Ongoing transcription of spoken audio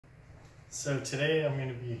So today I'm going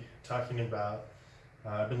to be talking about,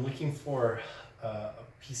 I've been looking for a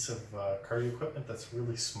piece of cardio equipment that's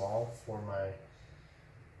really small for my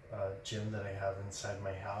gym that I have inside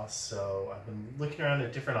my house. So I've been looking around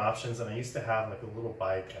at different options, and I used to have like a little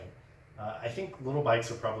bike, and I think little bikes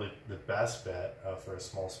are probably the best bet for a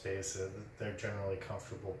small space. They're generally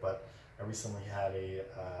comfortable, but I recently had a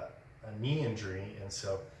knee injury, and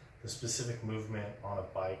so the specific movement on a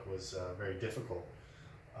bike was very difficult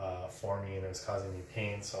for me, and it was causing me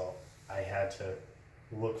pain. So I had to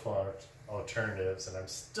look for alternatives, and I'm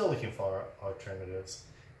still looking for alternatives.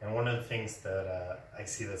 And one of the things that I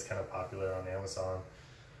see that's kind of popular on Amazon,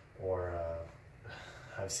 or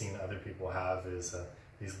I've seen other people have, is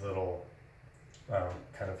these little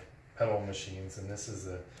kind of pedal machines. And this is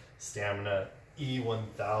a Stamina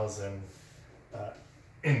e1000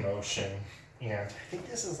 in motion. And I think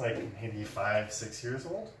this is like maybe 5-6 years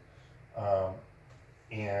old.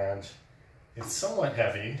 And it's somewhat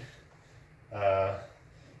heavy,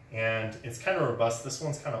 and it's kind of robust. This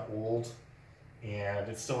one's kind of old, and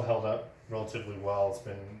it's still held up relatively well. It's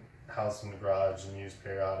been housed in the garage and used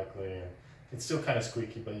periodically, and it's still kind of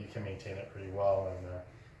squeaky, but you can maintain it pretty well. And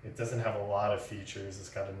it doesn't have a lot of features. It's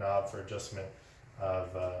got a knob for adjustment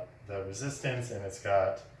of the resistance, and it's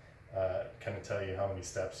got kind of tell you how many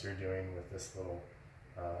steps you're doing with this little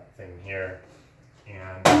thing here.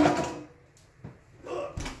 And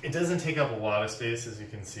it doesn't take up a lot of space, as you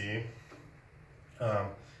can see.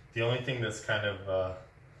 The only thing that's kind of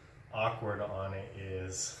awkward on it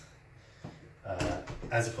is,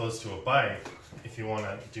 as opposed to a bike, if you want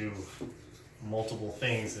to do multiple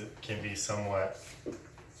things, it can be somewhat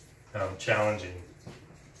challenging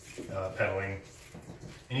pedaling,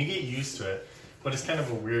 and you get used to it, but it's kind of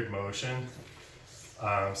a weird motion.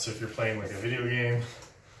 So if you're playing like a video game,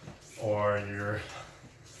 or you're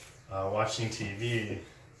watching TV,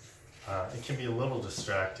 it can be a little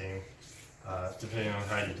distracting, depending on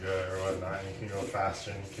how you do it or whatnot. And you can go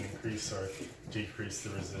faster, and you can increase or decrease the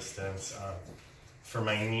resistance. For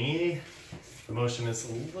my knee, the motion is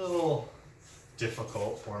a little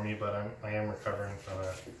difficult for me, but I am recovering from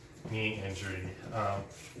a knee injury.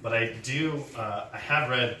 But I have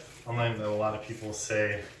read online that a lot of people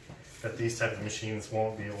say that these type of machines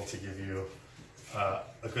won't be able to give you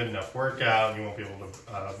a good enough workout. You won't be able to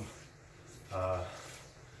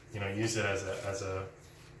use it as a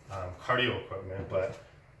cardio equipment, but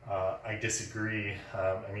I disagree.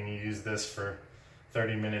 I mean, you use this for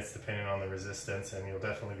 30 minutes depending on the resistance, and you'll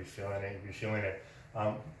definitely be feeling it. You'll be feeling it.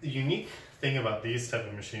 The unique thing about these type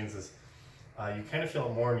of machines is you kind of feel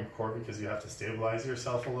it more in your core, because you have to stabilize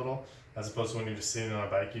yourself a little, as opposed to when you're just sitting on a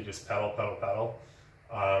bike, you just pedal, pedal, pedal.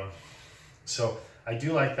 So I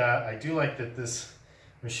do like that. I do like that this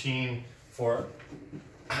machine, for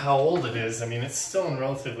how old it is, I mean, it's still in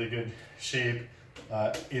relatively good shape.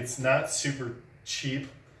 It's not super cheap.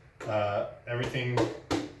 Everything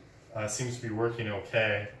seems to be working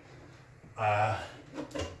okay.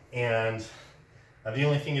 And the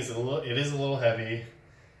only thing is it is a little heavy.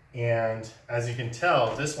 And as you can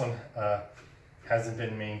tell, this one hasn't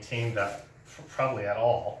been maintained probably at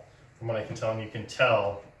all, from what I can tell. And you can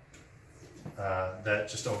tell that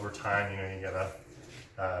just over time, you get a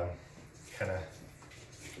kind of,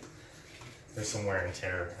 there's some wear and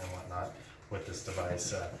tear and whatnot with this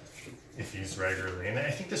device if used regularly. And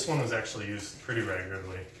I think this one was actually used pretty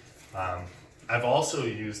regularly. I've also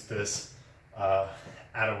used this while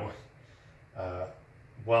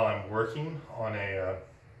I'm working on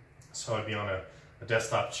so I'd be on a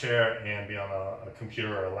desktop chair and be on a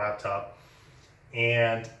computer or a laptop.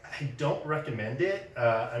 And I don't recommend it.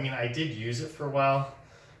 I mean, I did use it for a while,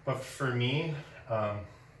 but for me,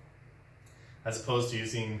 as opposed to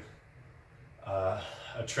using a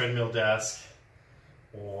treadmill desk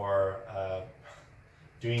or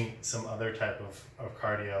doing some other type of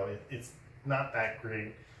cardio, it's not that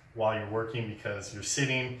great while you're working, because you're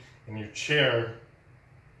sitting and your chair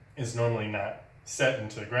is normally not set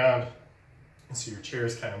into the ground, and so your chair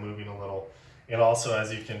is kind of moving a little. And also,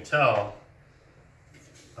 as you can tell,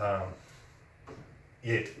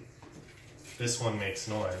 this one makes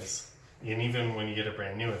noise, and even when you get it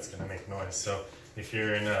brand new, it's going to make noise. So if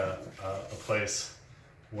you're in a place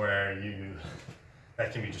where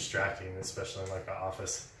that can be distracting, especially in like an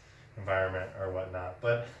office environment or whatnot.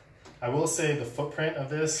 But I will say the footprint of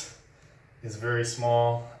this is very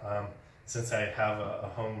small. Since I have a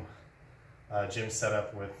home gym set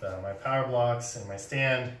up with my power blocks and my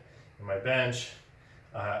stand and my bench,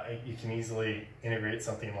 you can easily integrate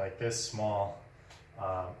something like this small,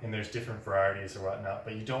 and there's different varieties or whatnot,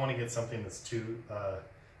 but you don't want to get something that's too,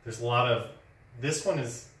 there's a lot of, this one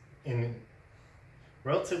is in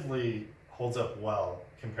relatively holds up well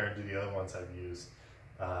compared to the other ones I've used,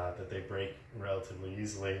 that they break relatively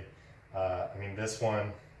easily. I mean, this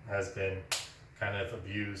one has been kind of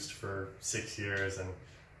abused for 6 years, and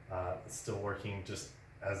it's still working just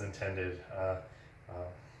as intended,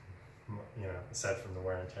 you know, aside from the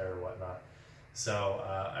wear and tear or whatnot. So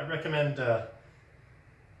I recommend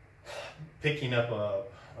picking up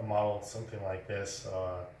a model something like this,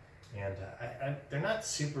 and they're not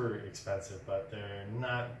super expensive, but they're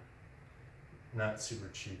not super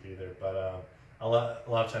cheap either. But a lot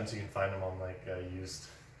of times you can find them on like used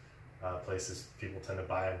places. People tend to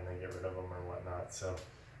buy them and they get rid of them or whatnot. So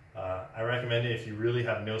I recommend it if you really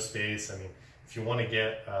have no space. I mean, if you want to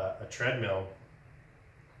get a treadmill,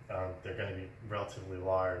 they're going to be relatively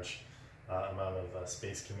large amount of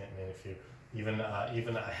space commitment. If you even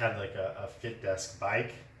I had like a fit desk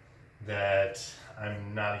bike that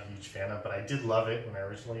I'm not a huge fan of, but I did love it when I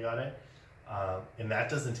originally got it, and that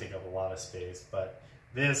doesn't take up a lot of space. But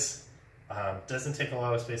this doesn't take a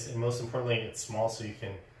lot of space, and most importantly, it's small, so you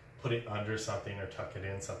can put it under something or tuck it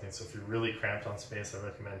in something. So if you're really cramped on space, I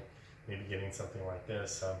recommend maybe getting something like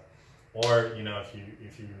this. Or you know,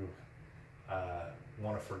 if you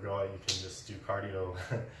want to forego it, you can just do cardio,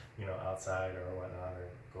 you know, outside or whatnot, or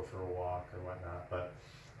go for a walk or whatnot. But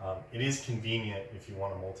it is convenient if you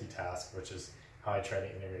want to multitask, which is how I try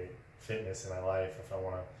to integrate fitness in my life. If I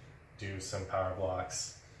want to do some power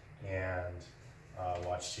blocks and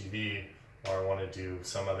watch TV, or I want to do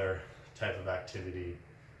some other type of activity,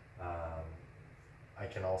 I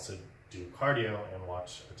can also do cardio and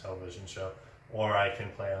watch a television show, or I can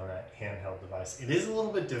play on that handheld device. It is a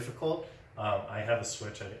little bit difficult. I have a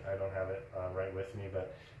Switch. I don't have it right with me,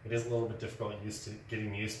 but it is a little bit difficult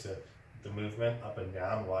getting used to the movement up and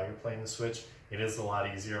down while you're playing the Switch. It is a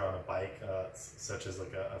lot easier on a bike, such as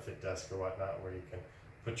like a fit desk or whatnot, where you can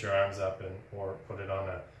put your arms up or put it on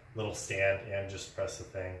a little stand and just press the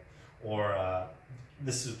thing. Or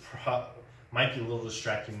this is might be a little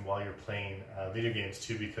distracting while you're playing video games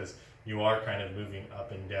too, because you are kind of moving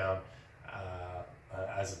up and down,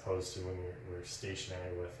 as opposed to when we're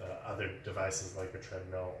stationary with other devices like a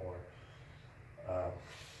treadmill or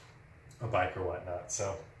a bike or whatnot.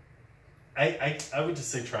 So I would just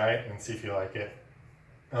say try it and see if you like it.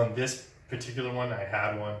 This particular one, I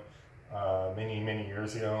had one many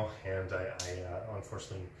years ago, and I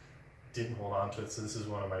unfortunately didn't hold on to it. So this is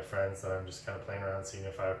one of my friends that I'm just kind of playing around, seeing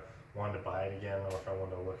if I wanted to buy it again or if I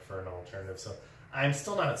wanted to look for an alternative. So I'm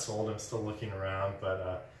still not sold. I'm still looking around,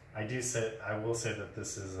 but I will say that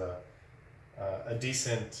this is a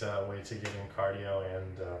decent way to get in cardio,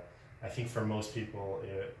 and I think for most people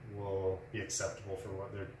it will be acceptable for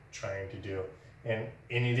what they're trying to do, and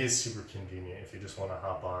it is super convenient. If you just want to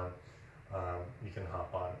hop on, you can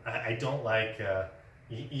hop on. I don't like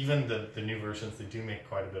even the new versions. They do make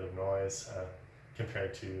quite a bit of noise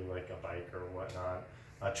compared to like a bike or whatnot.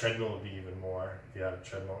 A treadmill would be even more if you had a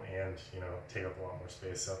treadmill, and you know, take up a lot more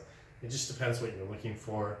space. So it just depends what you're looking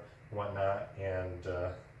for, whatnot, and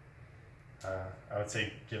I would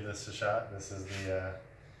say give this a shot. This is the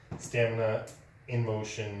Stamina in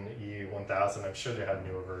Motion e1000. I'm sure they have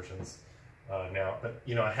newer versions now, but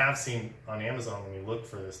you know, I have seen on Amazon, when you look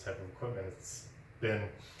for this type of equipment, it's been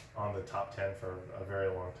on the top 10 for a very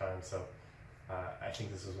long time. So I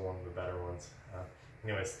think this is one of the better ones.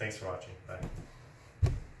 Anyways, thanks for watching. Bye.